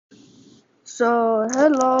So,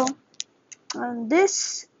 hello, and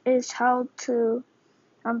this is how to.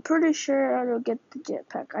 I'm pretty sure how to get the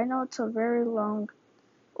jetpack. I know it's a very long,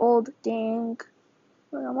 old thing,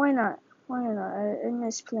 but why not? Why not? I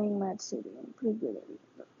miss playing Mad City. I'm pretty good at it.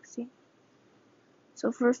 Look, see?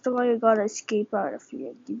 So, first of all, you gotta escape out of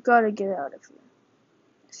here. You gotta get out of here.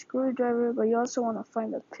 Screwdriver, but you also wanna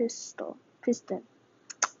find a pistol. Pistol.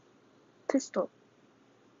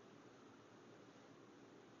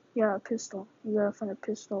 Yeah, a pistol. You gotta find a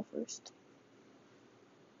pistol first.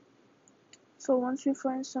 So once you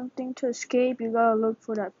find something to escape, you gotta look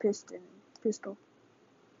for that pistol.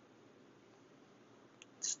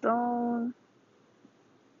 Stone.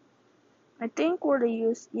 I think where they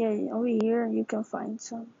use, yeah, over here you can find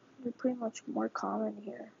some. They're pretty much more common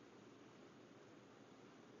here.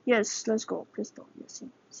 Yes, let's go. Pistol. Yes,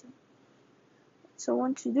 see. So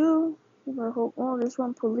once you do, you gotta hope. Oh, there's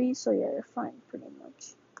one police, so yeah, you're fine, pretty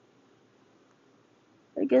much.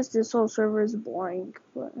 I guess this whole server is boring,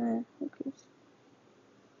 but okay.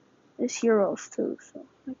 There's heroes too, so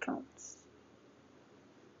that counts.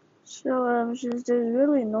 So since there's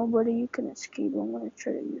really nobody you can escape, I'm gonna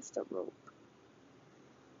try to use the rope.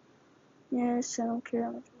 Yes, I don't care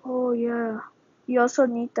how much. Oh yeah. You also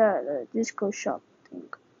need that disco shop thing.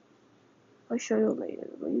 I'll show you later,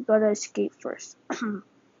 but you gotta escape first.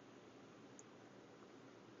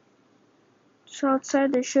 So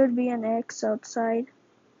outside there should be an X outside.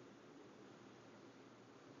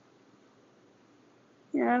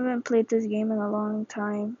 Yeah, I haven't played this game in a long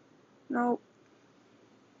time. Nope.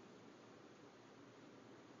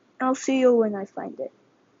 I'll see you when I find it.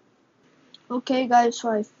 Okay guys, so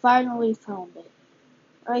I finally found it.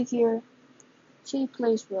 Right here. See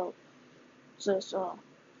place built. So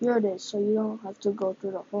here it is, so you don't have to go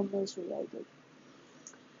through the whole misery I did.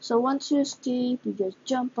 So once you escape, you just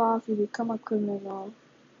jump off, you become a criminal.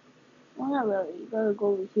 Well, not really. You gotta go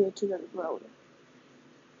over here to the road.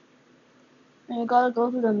 And you gotta go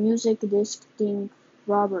to the music disc thing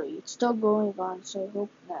robbery. It's still going on, so I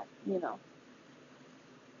hope that,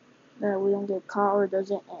 that we don't get caught or it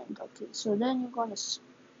doesn't end. Okay, so then you're gonna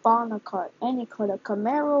spawn a car. Any car, a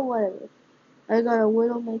Camaro, whatever. I got a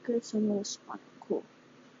Widowmaker, so I'm gonna spawn it. Cool.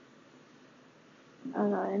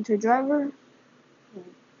 And enter driver.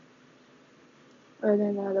 And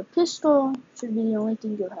then the pistol should be the only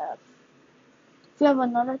thing you have. If you have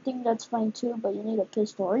another thing, that's fine too, but you need a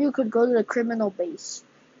pistol. Or you could go to the criminal base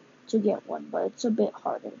to get one, but it's a bit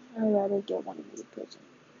harder. I'd rather get one in the prison.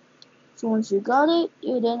 So once you got it,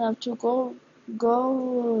 you then have to go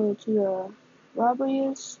to the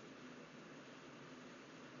robberies.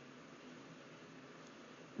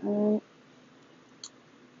 Alright.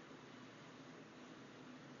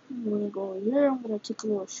 I'm gonna go over here. I'm gonna take a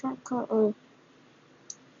little shortcut.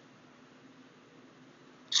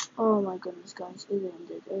 Oh my goodness, guys, it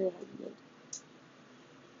ended.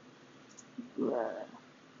 Bruh.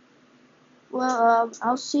 Well,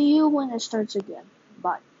 I'll see you when it starts again.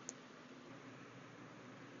 Bye.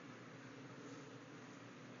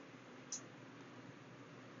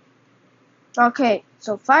 Okay,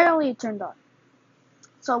 so finally it turned on.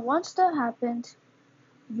 So once that happened,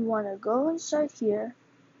 you wanna go inside here.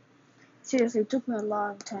 Seriously, it took me a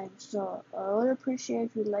long time, so I would appreciate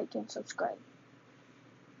if you like and subscribe.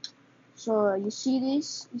 So you see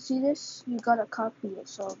this? You gotta copy it.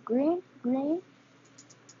 So green,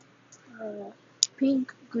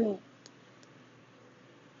 pink, green.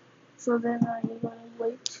 So then you gotta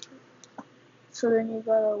wait. So then you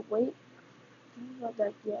gotta wait.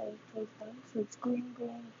 That yeah, it was done. So it's green,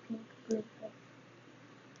 pink, green, green,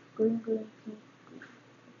 pink, green.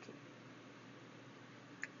 Okay.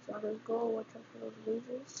 So let's go. Watch out for those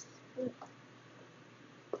lasers.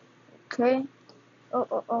 Okay.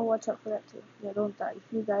 Oh, watch out for that too. Yeah, don't die.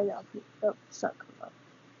 If you die, that'll suck a lot.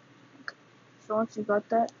 Okay. So once you got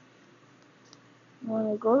that, you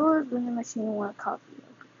wanna go to the vending machine. You wanna copy.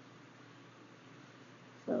 Okay.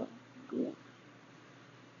 So green.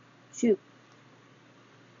 Shoot.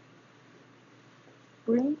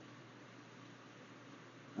 Green.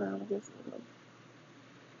 Guess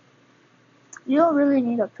you don't really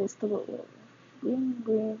need a pistol, but whatever.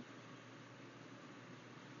 Green,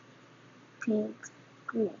 pink,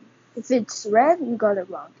 green. If it's red, you got it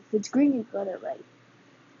wrong. If it's green, you got it right.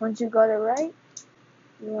 Once you got it right,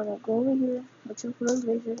 you wanna go over here. Watch out for those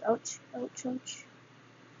lasers. Ouch, ouch, ouch.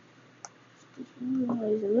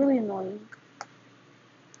 Laser, really annoying.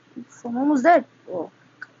 Oof, I'm almost dead. Oh my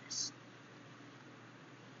goodness.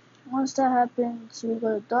 Once that happens, you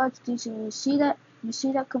gotta dodge these, and you see that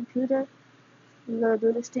computer. You gotta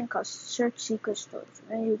do this thing called search secret stores,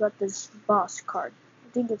 and you got this boss card.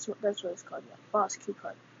 I think that's what it's called. Yeah, boss key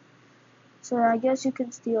card. So I guess you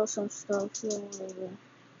can steal some stuff here and later.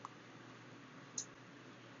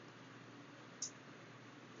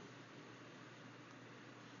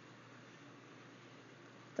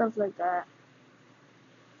 Stuff like that.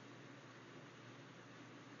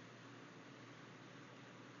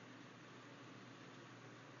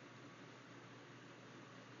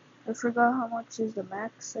 I forgot how much is the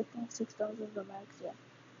max. I think 6,000 is the max, yeah.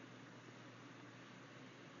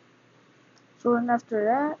 So then after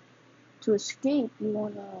that, to escape, you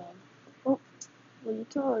wanna... Oh, well you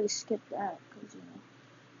can already skip that, because, you know,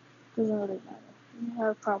 doesn't really matter. You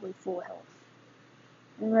have probably full health.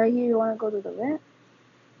 And right here, you wanna go to the vent.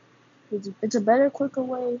 It's a better, quicker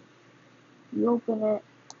way. You open it,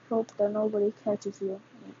 hope that nobody catches you,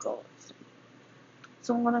 and you go.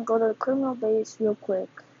 So I'm gonna go to the criminal base real quick,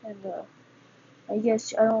 and I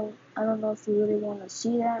guess I don't know if you really want to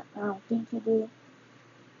see that. I don't think you do.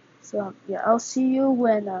 So yeah, I'll see you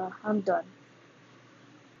when I'm done.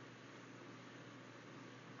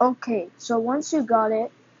 Okay, so once you got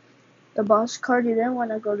it, the boss card, you then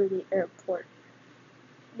want to go to the airport.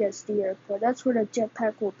 Yes, the airport. That's where the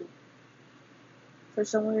jetpack will be. For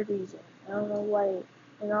some weird reason, I don't know why.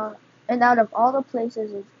 You know, and out of all the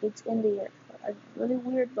places, it's in the airport. It's really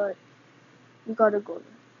weird, but you gotta go there.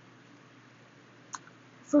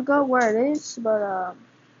 Forgot where it is, but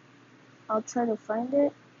I'll try to find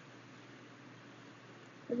it.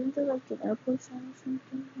 Isn't there like an airport sign or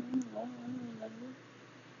something? I don't remember.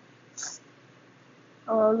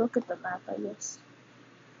 Oh, I'll look at the map, I guess.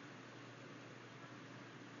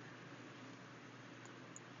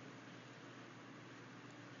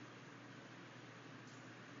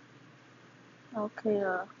 Okay,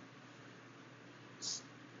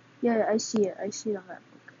 yeah, I see it. I see the map.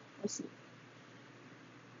 Okay, I see it.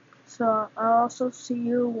 So I'll also see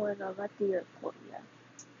you when I'm at the airport, yeah.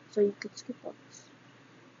 So you could skip all this.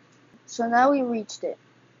 So now we reached it.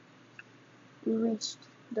 We reached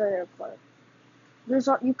the airport.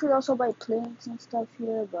 You could also buy planes and stuff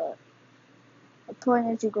here, but the point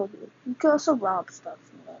is you go here. You could also rob stuff,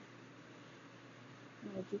 you know.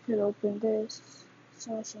 Like you could open this,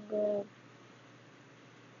 smash and grab,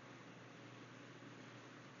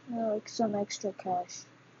 you know, like some extra cash.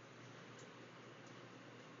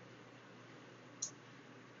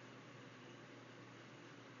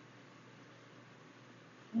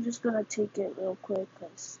 I'm just gonna take it real quick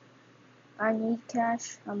because I need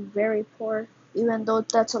cash. I'm very poor, even though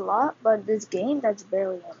that's a lot, but this game, that's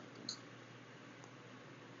barely anything.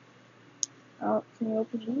 Oh, can you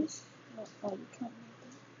open these? No, oh, you can't.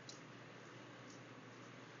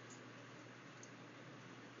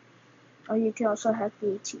 Oh, you can also hack the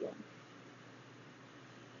ATM.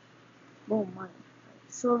 Boom, money.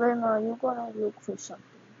 So then you're gonna look for something.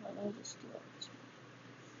 Let me just do it.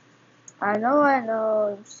 I know,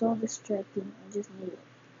 I'm so distracting. I just need it.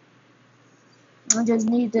 I just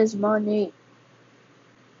need this money.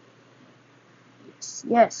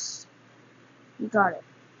 Yes. You got it.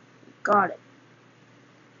 You got it.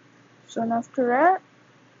 So and after that,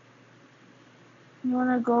 you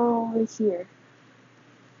wanna go over here.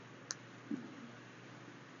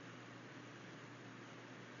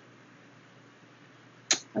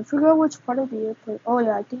 I forgot which part of the airport. Oh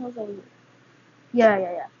yeah, I think it was over here.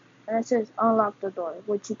 Yeah. And it says unlock the door,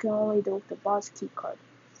 which you can only do with the boss key card.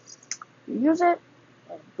 You use it,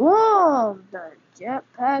 and boom! The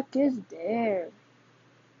jetpack is there.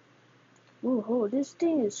 Woohoo, this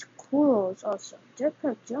thing is cool. It's awesome.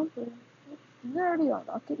 Jetpack jumper. Didn't I already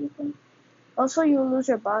unlock it even? Also, you lose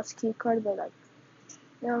your boss key card, but like,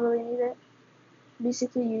 you don't really need it.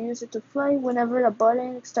 Basically, you use it to fly. Whenever the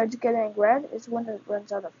button starts getting red, it's when it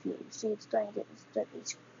runs out of fuel. You see, it's starting to get,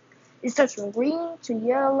 it starts from green to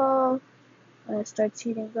yellow, and it starts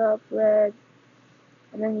heating up red,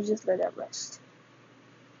 and then you just let it rest.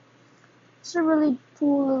 It's a really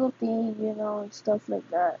cool little thing, you know, and stuff like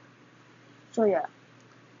that. So yeah,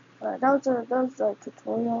 that was a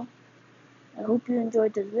tutorial. I hope you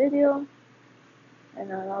enjoyed this video,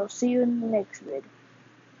 and I'll see you in the next vid.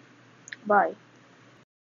 Bye.